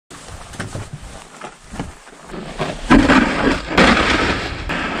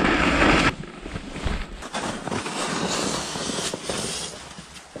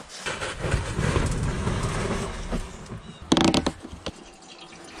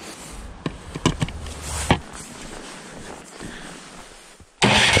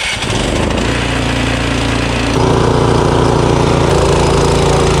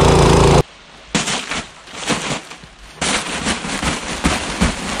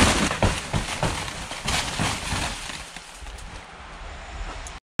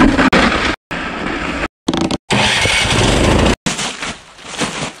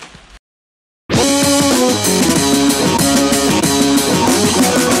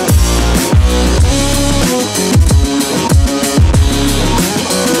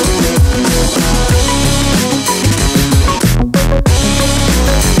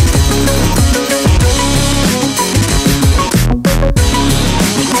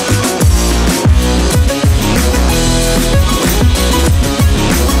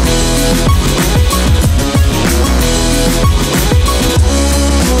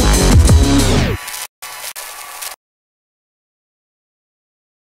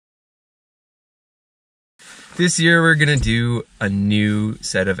This year we're gonna do a new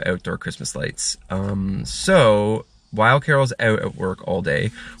set of outdoor Christmas lights. So while Carol's out at work all day,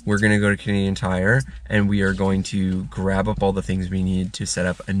 we're gonna go to Canadian Tire and we are going to grab up all the things we need to set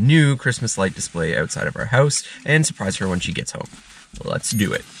up a new Christmas light display outside of our house and surprise her when she gets home. Let's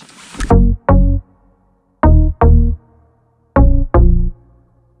do it.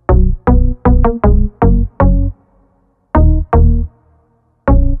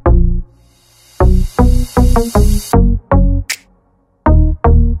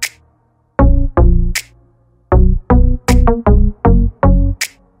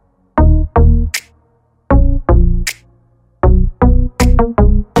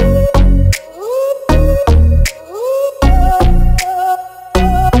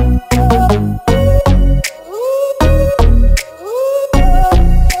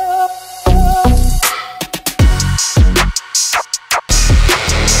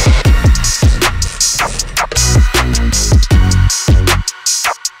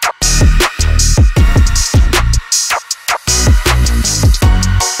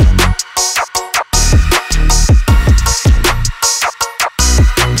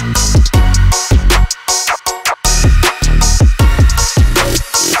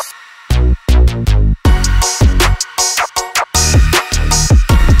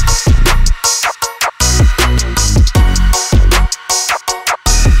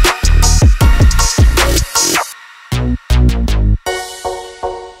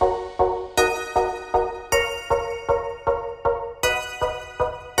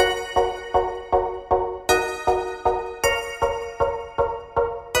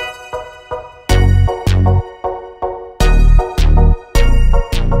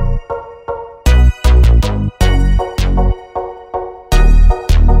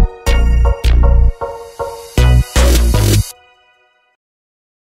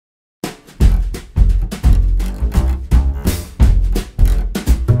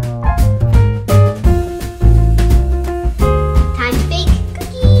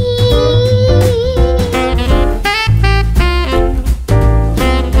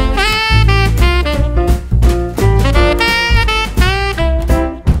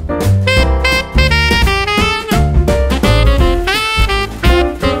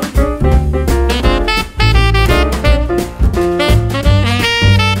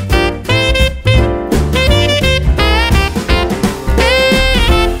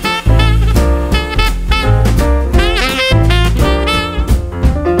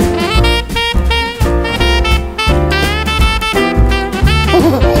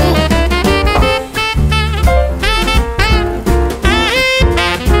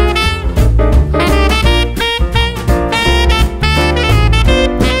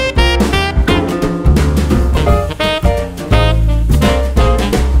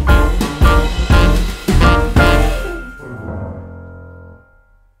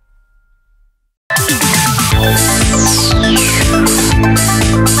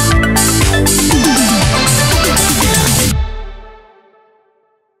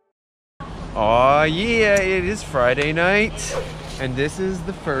 Aw, yeah, it is Friday night, and this is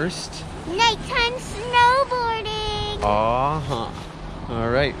the first nighttime snowboarding. All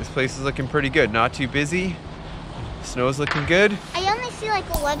right, this place is looking pretty good. Not too busy. Snow's looking good. I only see like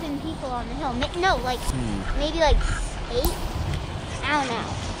 11 people on the hill. No, like maybe like 8. I don't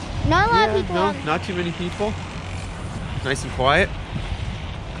know. Not a lot of people. No, not too many people. Nice and quiet.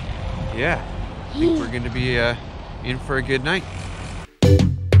 Yeah, I think we're gonna be in for a good night.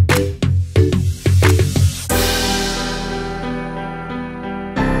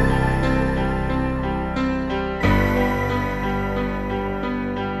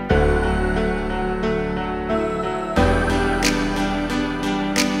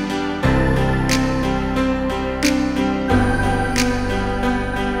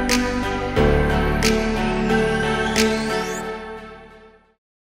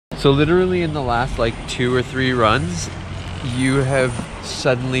 So literally in the last like 2 or 3 runs, you have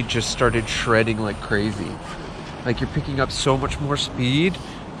suddenly just started shredding like crazy. Like you're picking up so much more speed,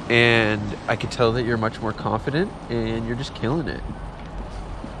 and I could tell that you're much more confident and you're just killing it.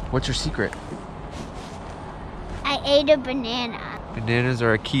 What's your secret? I ate a banana. Bananas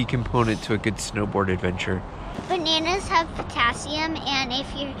are a key component to a good snowboard adventure. Bananas have potassium,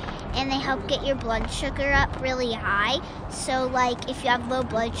 and they help get your blood sugar up really high. So like if you have low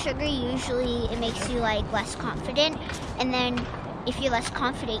blood sugar, usually it makes you like less confident, and then if you're less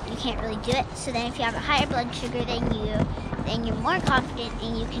confident, you can't really do it. So then if you have a higher blood sugar, then you're more confident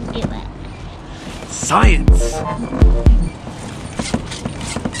and you can do it. Science!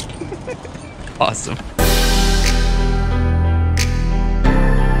 Awesome.